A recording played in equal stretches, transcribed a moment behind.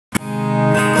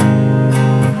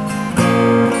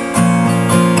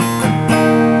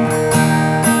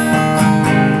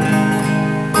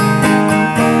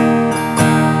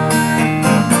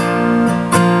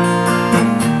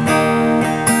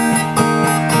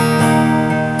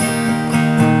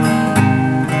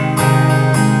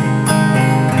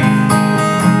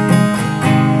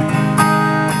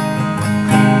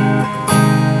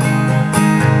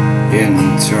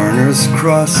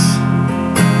cross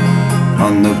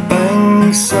on the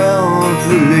banks of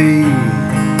the Lee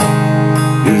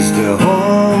is the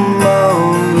home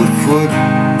of the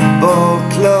football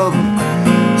club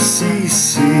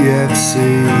CCFC,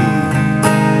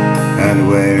 and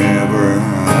wherever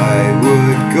I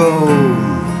would go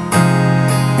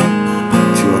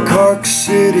to a Cork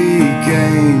City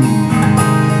game,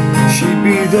 she'd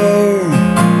be there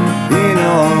in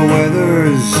all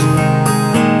weathers,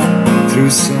 through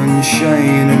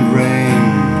sunshine and rain.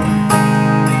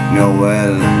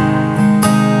 Noelle,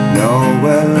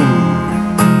 Noelle,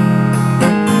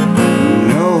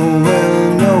 Noelle,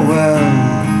 Noelle,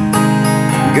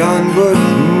 gone but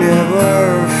never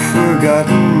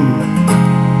forgotten,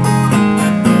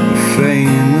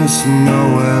 famous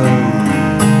Noelle.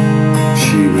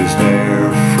 She was there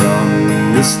from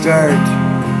the start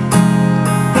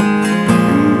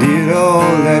and did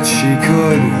all that she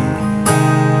could.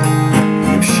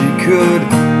 If she could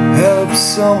help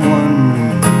someone,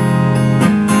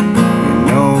 you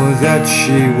know that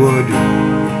she would.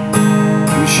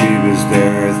 And she was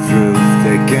there through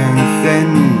thick and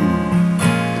thin,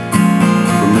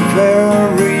 from the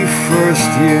very first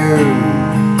year.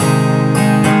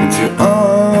 And to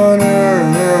honor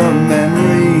her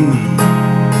memory,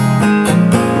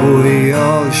 we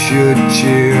all should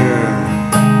cheer.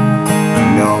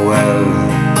 Noelle,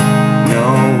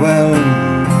 Noelle,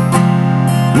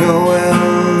 Noelle,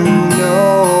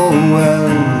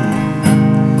 Noelle,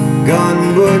 gone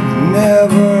but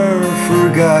never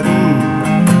forgotten,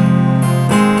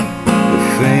 the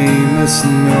famous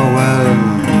Noelle.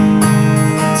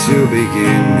 To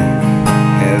begin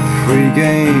every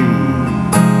game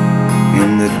in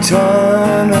the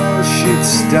tunnel she'd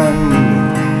stand,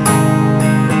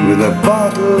 with a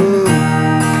bottle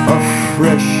of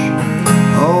fresh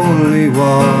holy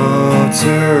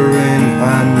water in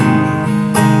hand,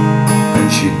 and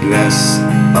she'd bless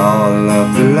all of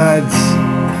the lads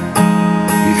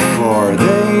before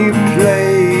they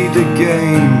played a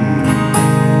game.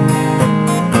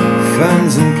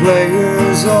 Fans and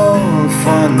players all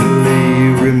fondly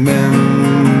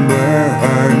remember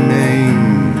her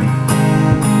name.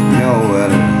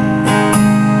 Noelle,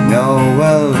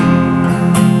 Noelle,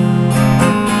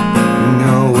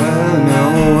 Noelle,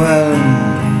 Noelle,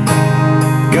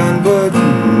 gone but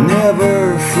never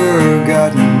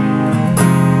forgotten,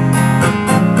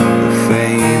 the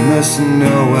famous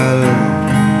Noelle.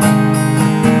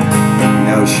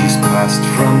 Now she's passed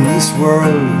from this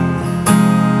world,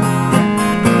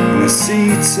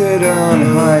 seated on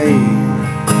high,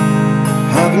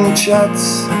 having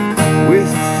chats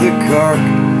with the Cork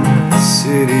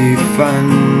City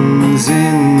fans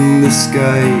in the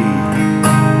sky.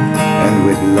 And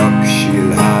with luck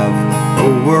she'll have a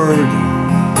word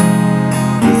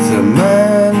with the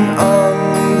man on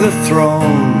the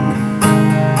throne,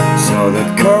 so that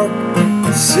Cork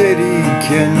City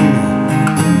can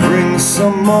bring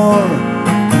some more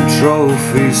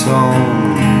trophies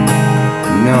home.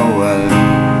 Noelle,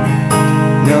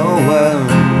 Noelle,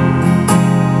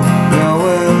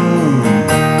 Noelle,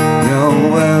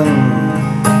 Noelle,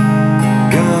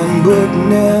 gone but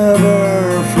never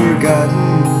forgotten,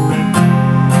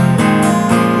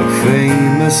 the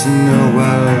famous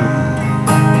Noelle,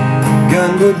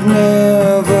 gone but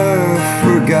never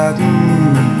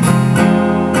forgotten.